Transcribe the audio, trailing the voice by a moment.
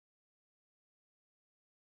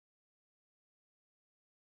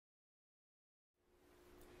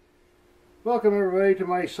Welcome everybody to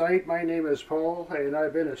my site. My name is Paul and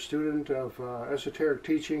I've been a student of esoteric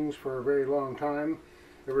teachings for a very long time.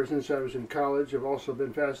 Ever since I was in college, I've also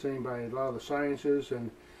been fascinated by a lot of the sciences, and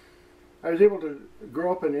I was able to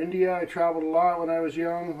grow up in India. I traveled a lot when I was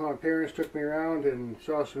young. My parents took me around and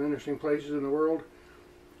saw some interesting places in the world.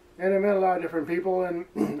 And I met a lot of different people, and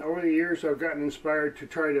over the years I've gotten inspired to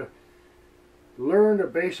try to learn the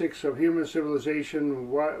basics of human civilization,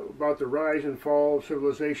 about the rise and fall of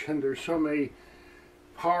civilization. There's so many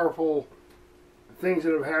powerful things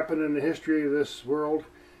that have happened in the history of this world,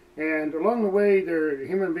 and along the way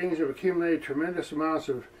human beings have accumulated tremendous amounts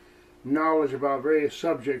of knowledge about various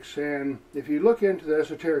subjects. And if you look into the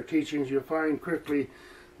esoteric teachings, you'll find quickly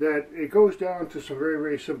that it goes down to some very,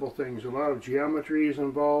 very simple things. A lot of geometry is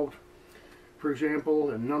involved, for example,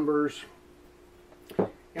 and numbers.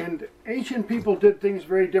 And ancient people did things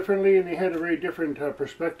very differently, and they had a very different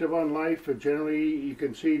perspective on life. Generally, you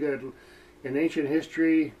can see that in ancient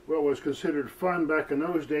history, what was considered fun back in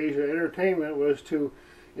those days, entertainment, was to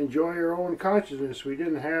enjoy your own consciousness. We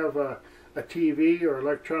didn't have a TV or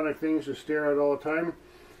electronic things to stare at all the time.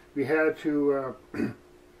 We had to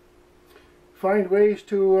find ways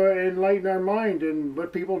to enlighten our mind, and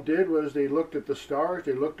what people did was they looked at the stars,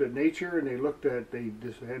 they looked at nature, and they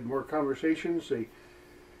just had more conversations. They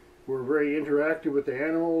were very interactive with the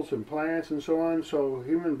animals and plants and so on. So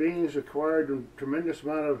human beings acquired a tremendous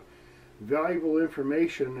amount of valuable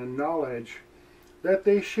information and knowledge that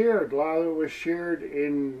they shared. A lot of it was shared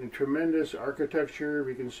in tremendous architecture.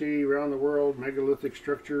 We can see around the world megalithic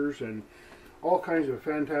structures and all kinds of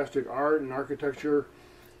fantastic art and architecture.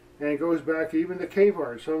 And it goes back even to cave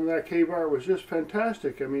art. Some of that cave art was just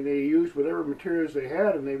fantastic. I mean, they used whatever materials they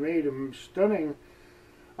had and they made them stunning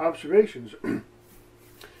observations.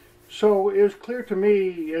 So it was clear to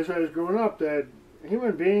me as I was growing up that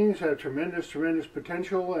human beings had tremendous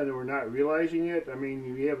potential, and we're not realizing it. I mean,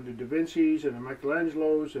 you have the Da Vinci's and the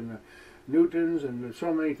Michelangelos and the Newtons and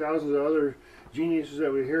so many thousands of other geniuses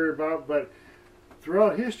that we hear about, but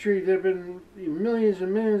throughout history there have been millions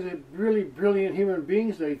and millions of really brilliant human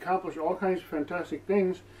beings. They accomplished all kinds of fantastic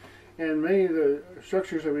things, and many of the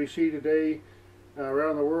structures that we see today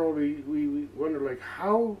around the world, we wonder, like,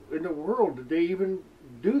 how in the world did they even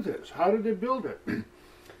do this? How did they build it?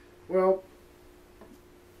 Well,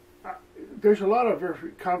 there's a lot of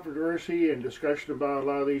controversy and discussion about a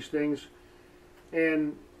lot of these things,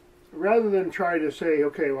 and rather than try to say,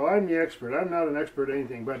 okay, well, I'm the expert, I'm not an expert at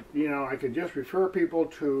anything, but you know, I can just refer people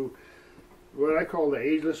to what I call the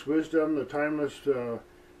ageless wisdom, the timeless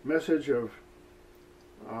message of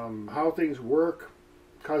how things work,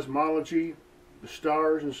 cosmology, the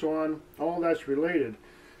stars and so on. All that's related.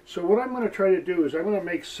 So what I'm going to try to do is I'm going to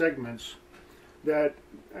make segments that,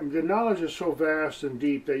 the knowledge is so vast and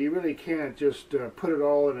deep that you really can't just put it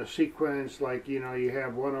all in a sequence like, you know, you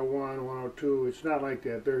have 101, 102. It's not like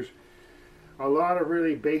that. There's a lot of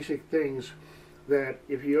really basic things that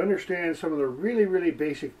if you understand some of the really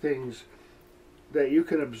basic things that you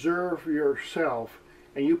can observe yourself,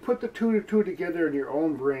 and you put the two together in your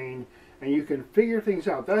own brain, and you can figure things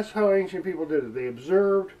out. That's how ancient people did it. They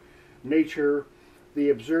observed nature, they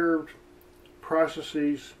observed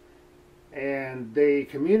processes, and they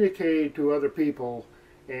communicated to other people,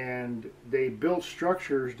 and they built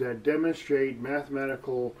structures that demonstrate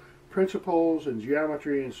mathematical principles and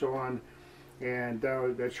geometry and so on, and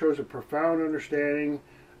that shows a profound understanding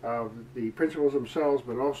of the principles themselves,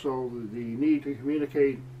 but also the need to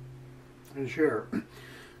communicate and share.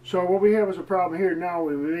 So what we have is a problem here now.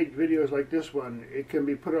 When we make videos like this one, it can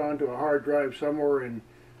be put onto a hard drive somewhere, and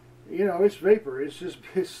you know, it's vapor.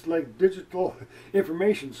 It's like digital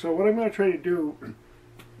information. So what I'm going to try to do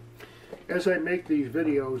as I make these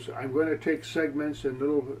videos, I'm going to take segments and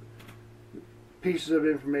little pieces of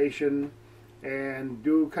information and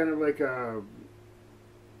do kind of like a,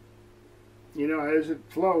 you know, as it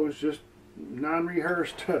flows, just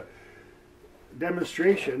non-rehearsed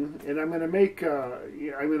demonstration. And I'm going to make, I'm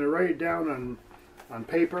going to write it down on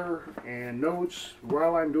paper and notes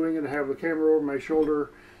while I'm doing it. I have the camera over my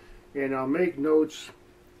shoulder, and I'll make notes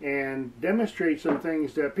and demonstrate some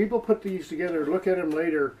things that people put these together, look at them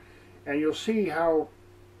later, and you'll see how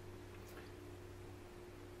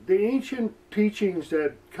the ancient teachings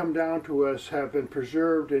that come down to us have been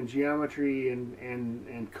preserved in geometry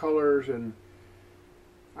and colors, and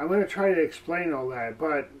I'm going to try to explain all that.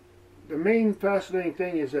 But the main fascinating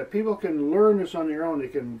thing is that people can learn this on their own. They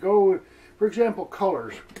can go, for example,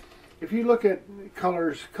 colors. If you look at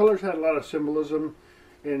colors, colors had a lot of symbolism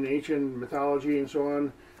in ancient mythology and so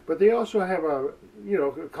on, but they also have a, you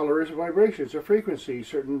know, color is a vibration, it's a frequency.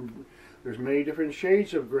 There's many different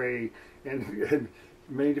shades of gray, and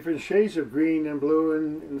many different shades of green and blue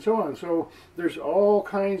and so on. So there's all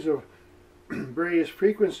kinds of various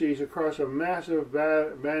frequencies across a massive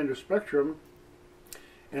band of spectrum,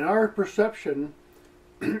 and our perception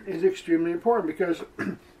is extremely important, because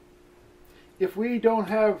if we don't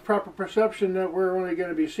have proper perception, that we're only going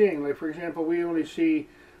to be seeing, like for example, we only see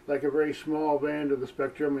like a very small band of the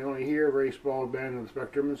spectrum, we only hear a very small band of the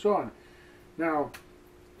spectrum, and so on. Now,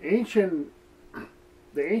 the ancient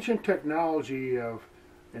technology of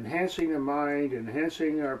enhancing the mind,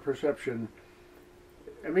 enhancing our perception,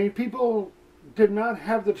 I mean, people did not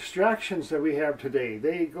have the distractions that we have today.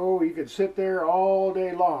 You could sit there all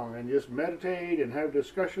day long and just meditate and have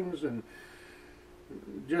discussions and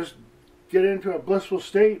just get into a blissful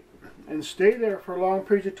state and stay there for long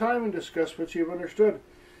periods of time and discuss what you've understood.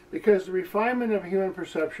 Because the refinement of human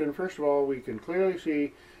perception, first of all, we can clearly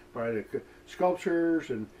see by the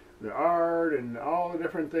sculptures and the art and all the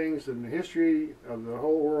different things in the history of the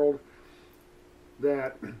whole world,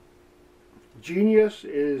 that genius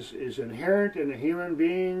is inherent in a human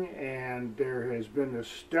being, and there has been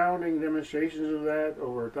astounding demonstrations of that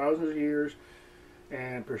over thousands of years.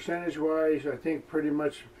 And percentage-wise, I think pretty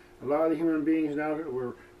much a lot of the human beings now,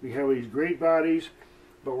 we have these great bodies,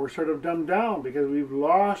 but we're sort of dumbed down because we've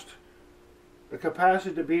lost the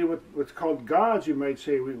capacity to be what's called gods, you might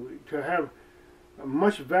say, to have a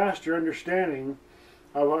much vaster understanding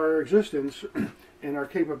of our existence and our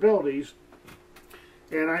capabilities.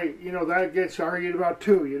 And that gets argued about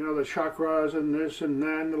too. The chakras and this and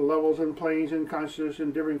that, and the levels and planes and consciousness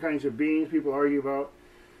and different kinds of beings people argue about.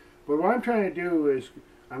 But what I'm trying to do is,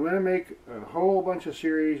 I'm going to make a whole bunch of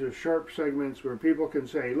series of short segments where people can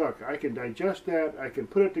say, look, I can digest that, I can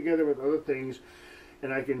put it together with other things,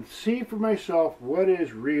 and I can see for myself what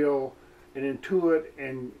is real and intuit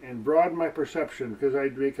and broaden my perception, because I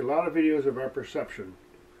make a lot of videos of our perception.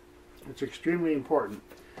 It's extremely important.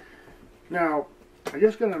 Now, I'm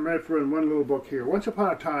just going to refer in one little book here. Once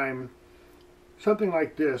upon a time, something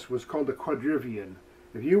like this was called the quadrivium.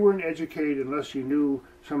 If you weren't educated unless you knew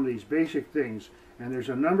some of these basic things, and there's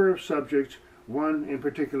a number of subjects, one in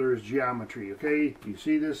particular is geometry, okay? You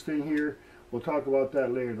see this thing here? We'll talk about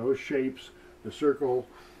that later, those shapes, the circle,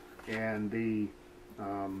 and the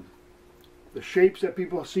shapes that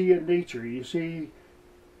people see in nature. You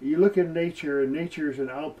look in nature, and nature is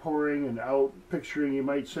an outpouring and outpicturing, you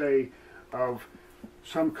might say, of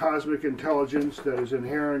some cosmic intelligence that is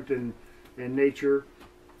inherent in nature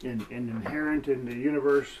and inherent in the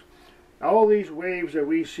universe. All these waves that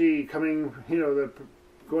we see coming,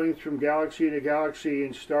 going from galaxy to galaxy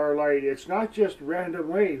in starlight, it's not just random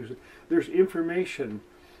waves. There's information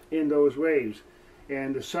in those waves.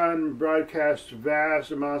 And the sun broadcasts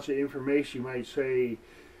vast amounts of information, you might say.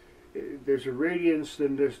 There's a radiance,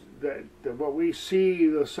 and that what we see,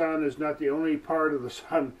 the sun is not the only part of the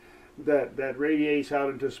sun that radiates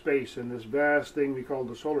out into space in this vast thing we call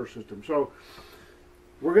the solar system. So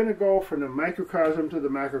we're going to go from the microcosm to the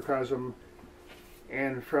macrocosm,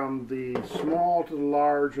 and from the small to the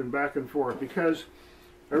large, and back and forth, because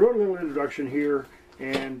I wrote a little introduction here,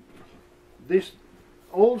 and this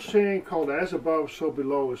old saying called "as above, so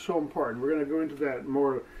below" is so important. We're going to go into that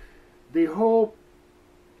more. The whole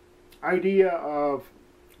idea of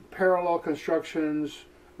parallel constructions,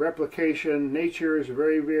 replication, nature is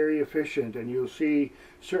very, very efficient, and you'll see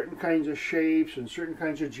certain kinds of shapes and certain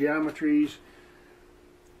kinds of geometries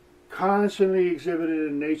constantly exhibited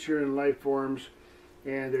in nature and life forms,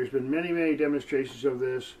 and there's been many, many demonstrations of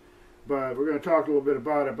this, but we're going to talk a little bit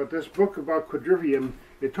about it. But this book about quadrivium,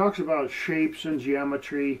 it talks about shapes and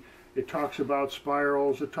geometry, it talks about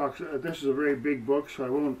spirals, this is a very big book, so I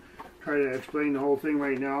won't try to explain the whole thing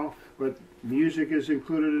right now, but music is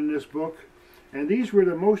included in this book, and these were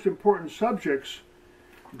the most important subjects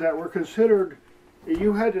that were considered.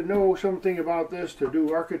 You had to know something about this to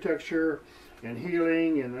do architecture and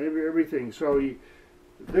healing and everything. So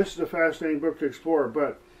this is a fascinating book to explore.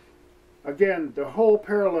 But again, the whole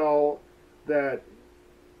parallel that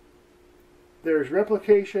there's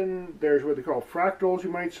replication, there's what they call fractals,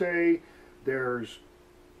 you might say, there's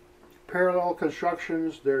parallel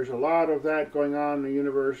constructions, there's a lot of that going on in the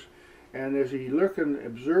universe. And as you look and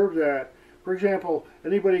observe that, for example,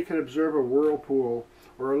 anybody can observe a whirlpool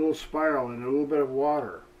or a little spiral in a little bit of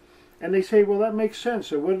water. And they say, well, that makes sense.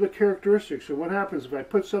 So what are the characteristics? So what happens if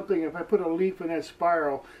I put a leaf in that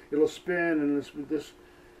spiral, it'll spin and this.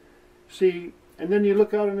 See, and then you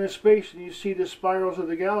look out into space and you see the spirals of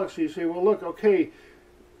the galaxy. You say, well, look, okay,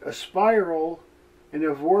 a spiral in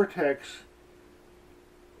a vortex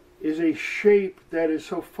is a shape that is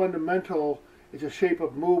so fundamental. It's a shape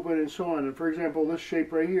of movement and so on. And for example, this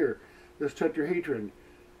shape right here, this tetrahedron,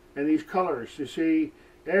 and these colors. You see,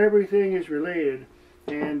 everything is related,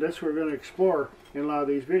 and that's what we're going to explore in a lot of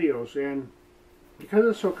these videos. And because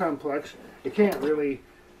it's so complex, you can't really,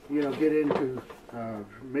 get into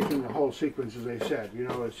making the whole sequence, as I said.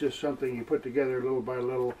 It's just something you put together little by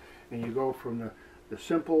little, and you go from the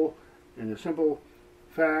simple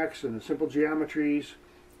facts and the simple geometries,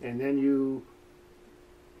 and then you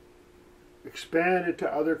expand it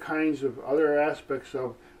to other aspects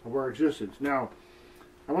of our existence. Now,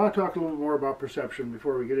 I want to talk a little more about perception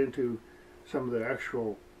before we get into some of the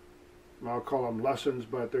actual, I'll call them lessons,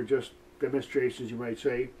 but they're just demonstrations, you might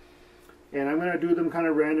say. And I'm going to do them kind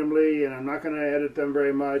of randomly, and I'm not going to edit them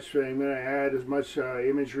very much. I'm going to add as much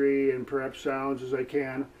imagery and perhaps sounds as I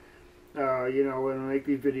can, when I make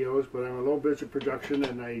these videos. But I'm a little bit of production,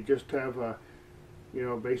 and I just have a,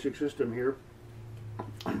 basic system here.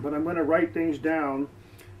 But I'm going to write things down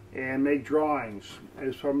and make drawings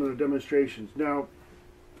as some of the demonstrations. Now,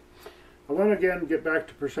 I want to again get back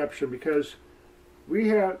to perception, because we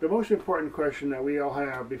have the most important question that we all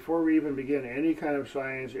have before we even begin any kind of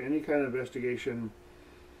science, any kind of investigation,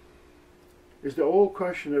 is the old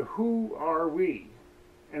question of who are we,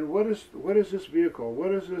 and what is this vehicle?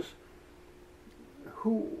 What is this?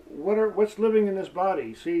 What's living in this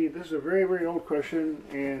body? See, this is a very, very old question,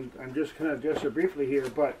 and I'm just going to address it briefly here.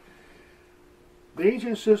 But the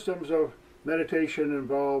ancient systems of meditation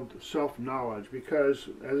involved self-knowledge, because,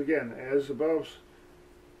 as above,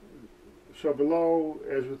 so below,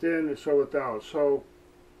 as within, so without. So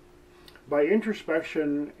by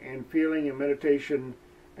introspection and feeling and meditation,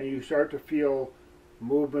 and you start to feel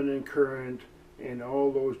movement and current and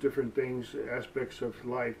all those different things, aspects of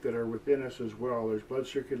life that are within us as well. There's blood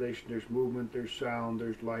circulation, there's movement, there's sound,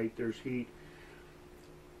 there's light, there's heat,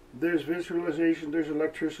 there's visualization, there's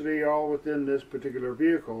electricity, all within this particular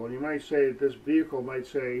vehicle. And you might say that this vehicle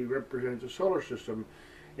represents a solar system.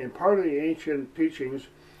 And part of the ancient teachings,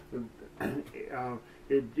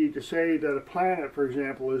 it'd be to say that a planet, for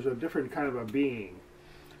example, is a different kind of a being.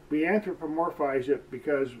 We anthropomorphize it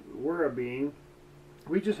because we're a being.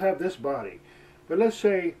 We just have this body. But let's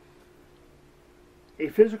say a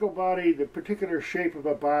physical body, the particular shape of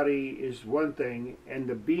a body is one thing, and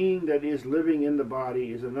the being that is living in the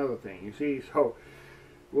body is another thing. You see, so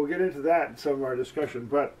we'll get into that in some of our discussion.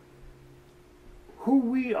 But who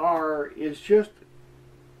we are is just,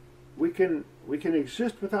 we can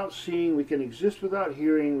exist without seeing, we can exist without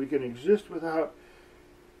hearing, we can exist without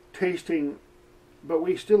tasting, but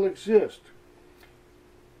we still exist.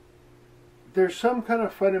 There's some kind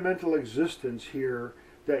of fundamental existence here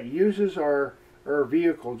that uses our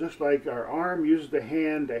vehicle, just like our arm uses the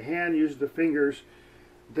hand uses the fingers.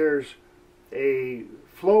 There's a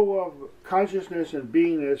flow of consciousness and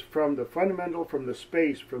beingness from the fundamental, from the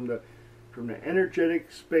space, from the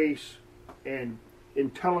energetic space and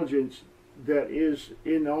intelligence that is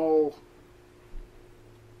in all.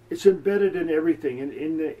 It's embedded in everything,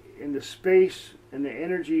 in the space and the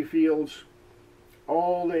energy fields.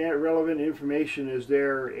 All the relevant information is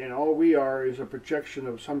there, and all we are is a projection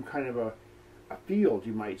of some kind of a field,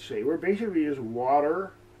 you might say. We're basically just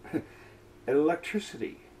water and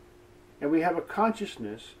electricity. And we have a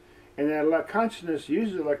consciousness, and that consciousness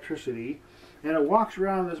uses electricity, and it walks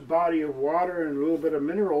around this body of water and a little bit of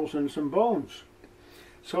minerals and some bones.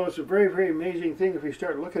 So it's a very, very amazing thing. If we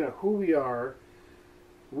start looking at who we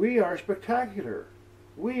are spectacular.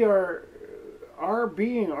 Our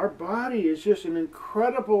being, our body is just an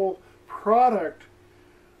incredible product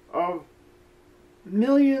of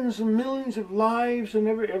millions and millions of lives and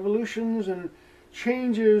evolutions and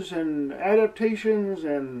changes and adaptations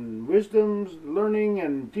and wisdoms, learning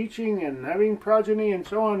and teaching and having progeny and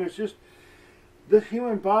so on. It's just, this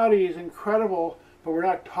human body is incredible, but we're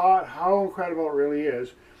not taught how incredible it really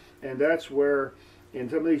is. And that's where, in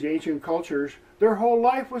some of these ancient cultures, their whole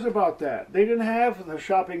life was about that. They didn't have the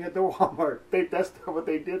shopping at the Walmart. That's not what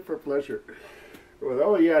they did for pleasure. Well,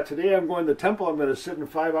 oh yeah, today I'm going to the temple. I'm going to sit in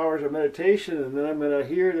 5 hours of meditation, and then I'm going to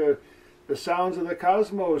hear the sounds of the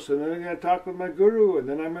cosmos, and then I'm going to talk with my guru, and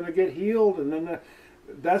then I'm going to get healed, and then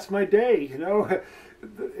that's my day. You know,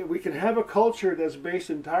 we can have a culture that's based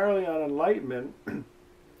entirely on enlightenment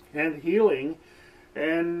and healing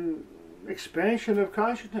and expansion of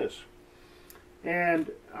consciousness. And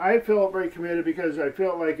I felt very committed because I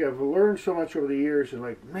felt like I've learned so much over the years, and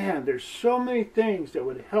like, man, there's so many things that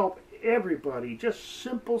would help everybody, just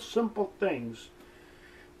simple things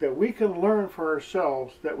that we can learn for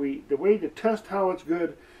ourselves, that the way to test how it's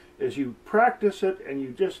good is you practice it, and you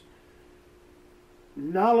just,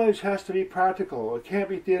 knowledge has to be practical. It can't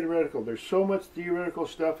be theoretical. There's so much theoretical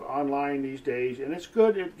stuff online these days, and it's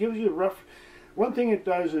good. It gives you a rough, one thing it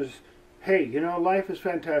does is hey, you know, life is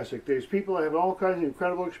fantastic. There's people that have all kinds of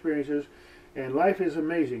incredible experiences, and life is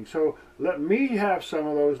amazing. So let me have some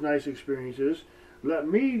of those nice experiences. Let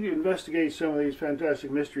me investigate some of these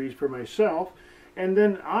fantastic mysteries for myself, and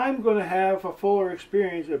then I'm going to have a fuller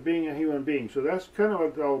experience of being a human being. So that's kind of what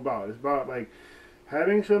it's all about. It's about like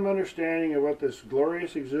having some understanding of what this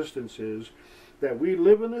glorious existence is, that we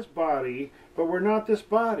live in this body, but we're not this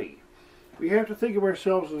body. We have to think of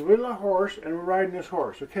ourselves as we're a horse and we're riding this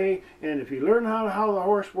horse, okay? And if you learn how the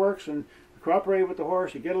horse works and cooperate with the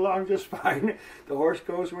horse, you get along just fine. The horse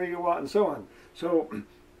goes where you want and so on. So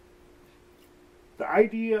the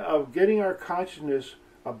idea of getting our consciousness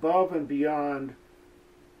above and beyond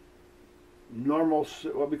normal,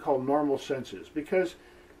 what we call normal senses, because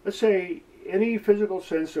let's say any physical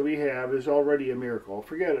sense that we have is already a miracle.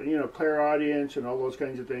 Forget it, you know, clairaudience and all those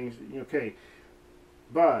kinds of things, okay.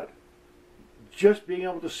 But just being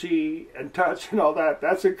able to see and touch and all that,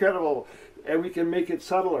 that's incredible. And we can make it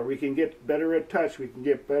subtler. We can get better at touch. We can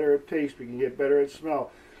get better at taste. We can get better at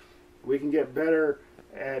smell. We can get better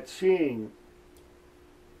at seeing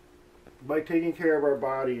by taking care of our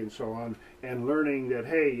body and so on, and learning that,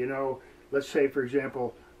 hey, you know, let's say, for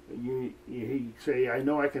example, you say, I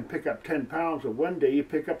know I can pick up 10 pounds, but one day you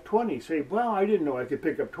pick up 20. Say, well, I didn't know I could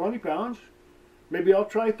pick up 20 pounds. Maybe I'll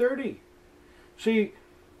try 30. See,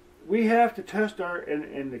 we have to test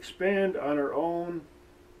and expand on our own.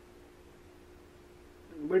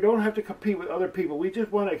 We don't have to compete with other people. We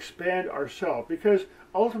just want to expand ourselves, because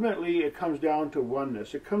ultimately it comes down to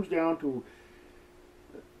oneness. It comes down to,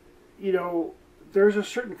 you know, there's a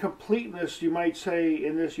certain completeness, you might say,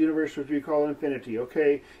 in this universe which we call infinity,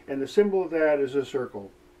 okay? And the symbol of that is a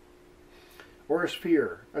circle or a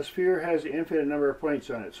sphere. A sphere has an infinite number of points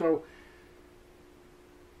on it. So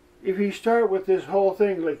if you start with this whole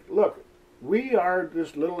thing, like, look, we are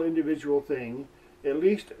this little individual thing. At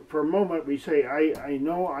least for a moment we say, I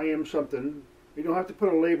know I am something. You don't have to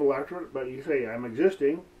put a label after it, but you say, I'm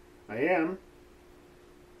existing. I am.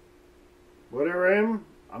 Whatever I am,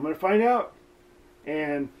 I'm going to find out.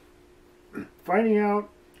 And finding out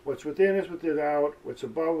what's within is without, what's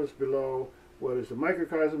above is below, what is a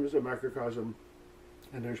microcosm is a macrocosm.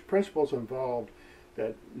 And there's principles involved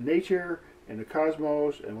that nature and the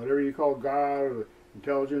cosmos and whatever you call God or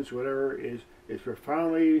intelligence, whatever, is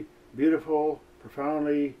profoundly beautiful,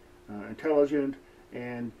 profoundly intelligent,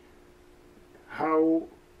 and how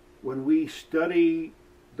when we study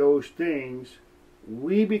those things,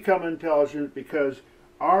 we become intelligent, because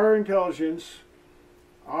our intelligence,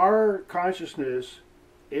 our consciousness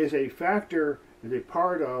is a factor, is a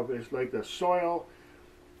part of, is like the soil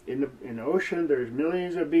in the ocean. There's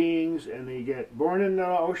millions of beings, and they get born in the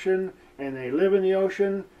ocean, and they live in the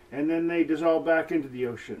ocean, and then they dissolve back into the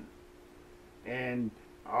ocean. And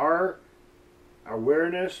our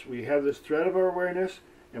awareness, we have this thread of our awareness,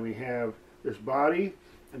 and we have this body,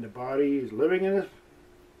 and the body is living in this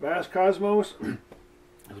vast cosmos. It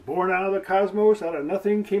was born out of the cosmos, out of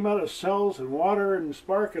nothing, came out of cells and water and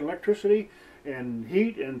spark and electricity and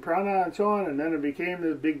heat and prana and so on, and then it became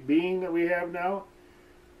this big being that we have now.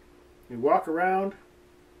 We walk around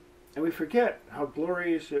and we forget how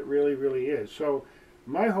glorious it really, really is. So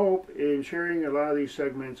my hope in sharing a lot of these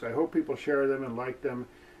segments, I hope people share them and like them,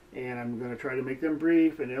 and I'm going to try to make them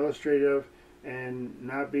brief and illustrative and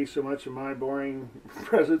not be so much of my boring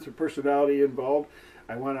presence or personality involved.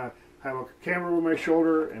 I want to have a camera over my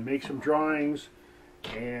shoulder and make some drawings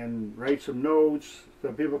and write some notes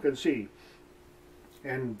so people can see.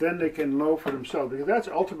 And then they can know for themselves, because that's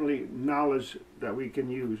ultimately knowledge that we can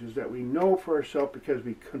use, is that we know for ourselves because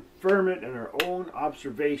we confirm it in our own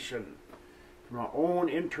observation, from our own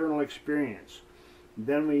internal experience.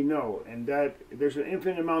 Then we know, and that there's an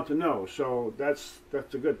infinite amount to know, so that's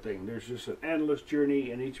a good thing. There's just an endless journey,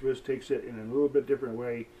 and each of us takes it in a little bit different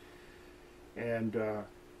way, and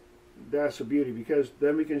that's the beauty, because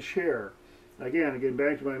then we can share. Again, getting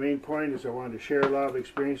back to my main point, is I wanted to share a lot of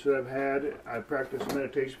experience that I've had. I've practiced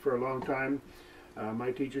meditation for a long time.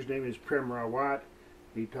 My teacher's name is Prem Rawat.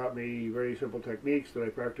 He taught me very simple techniques that I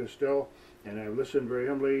practice still, and I've listened very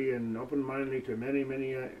humbly and open-mindedly to many,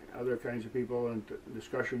 many other kinds of people and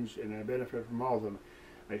discussions, and I benefit from all of them.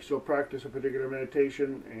 I still practice a particular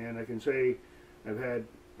meditation, and I can say I've had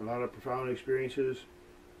a lot of profound experiences.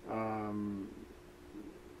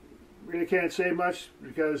 Really can't say much,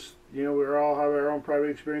 because we all have our own private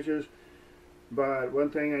experiences, but one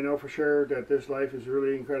thing I know for sure, that this life is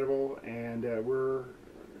really incredible, and we're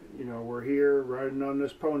here riding on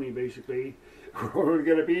this pony. Basically, we're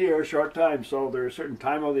going to be here a short time, so there's a certain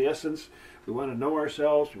time of the essence. We want to know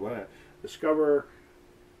ourselves, we want to discover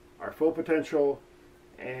our full potential,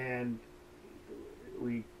 and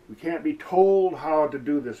we We can't be told how to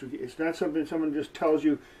do this. It's not something someone just tells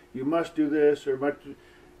you, you must do this, or much.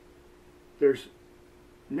 There's,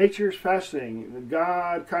 nature's fascinating.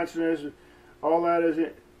 God, consciousness, all that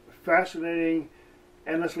is fascinating,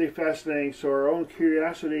 endlessly fascinating. So our own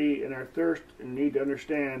curiosity and our thirst and need to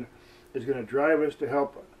understand is going to drive us to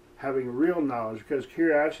help having real knowledge, because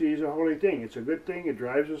curiosity is a holy thing. It's a good thing. It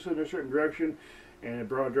drives us in a certain direction, and it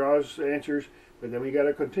draws answers. But then we got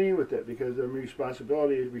to continue with it, because the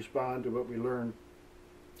responsibility is respond to what we learn.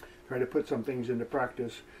 Try to put some things into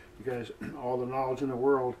practice, because all the knowledge in the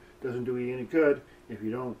world doesn't do you any good if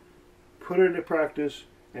you don't put it into practice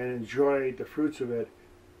and enjoy the fruits of it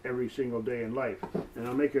every single day in life. And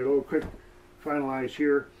I'll make it a little quick finalize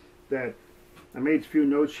here that I made a few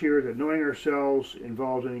notes here that knowing ourselves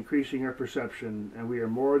involves in increasing our perception, and we are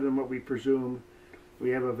more than what we presume.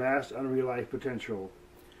 We have a vast unrealized potential.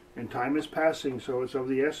 And time is passing, so it's of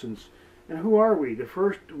the essence. And who are we? The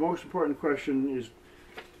first most important question is,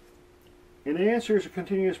 and the answer is a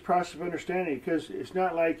continuous process of understanding, because it's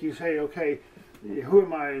not like you say, okay, who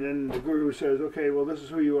am I? And then the guru says, okay, well, this is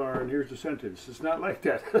who you are, and here's the sentence. It's not like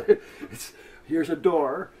that. Here's a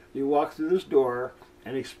door. You walk through this door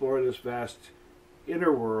and explore this vast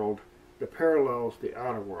inner world that parallels the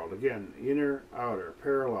outer world. Again, inner, outer,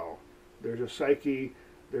 parallel. There's a psyche,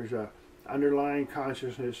 there's a underlying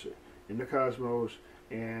consciousness in the cosmos,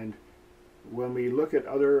 and when we look at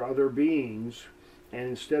other beings, and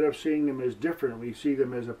instead of seeing them as different, we see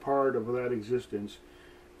them as a part of that existence.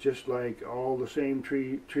 Just like all the same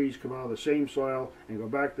trees come out of the same soil and go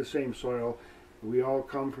back to the same soil, we all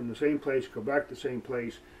come from the same place, go back to the same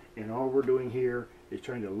place, and all we're doing here is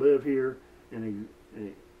trying to live here and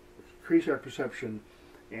increase our perception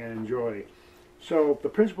and enjoy. So the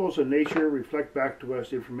principles of nature reflect back to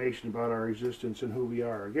us information about our existence and who we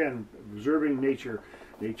are. Again, observing nature.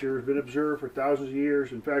 Nature has been observed for thousands of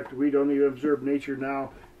years. In fact, we don't even observe nature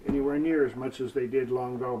now anywhere near as much as they did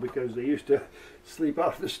long ago, because they used to sleep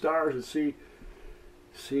out the stars and see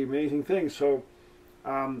amazing things. So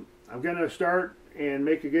I'm going to start and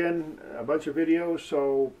make again a bunch of videos,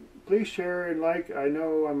 so please share and like. I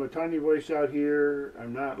know I'm a tiny voice out here.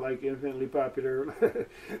 I'm not like infinitely popular.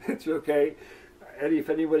 It's okay. And if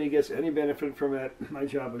anybody gets any benefit from it, my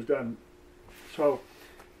job is done. So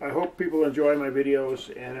I hope people enjoy my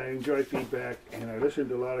videos, and I enjoy feedback, and I listen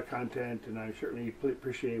to a lot of content, and I certainly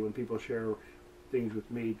appreciate when people share things with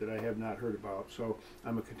me that I have not heard about. So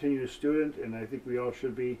I'm a continuous student, and I think we all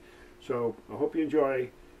should be. So I hope you enjoy,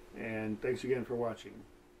 and thanks again for watching.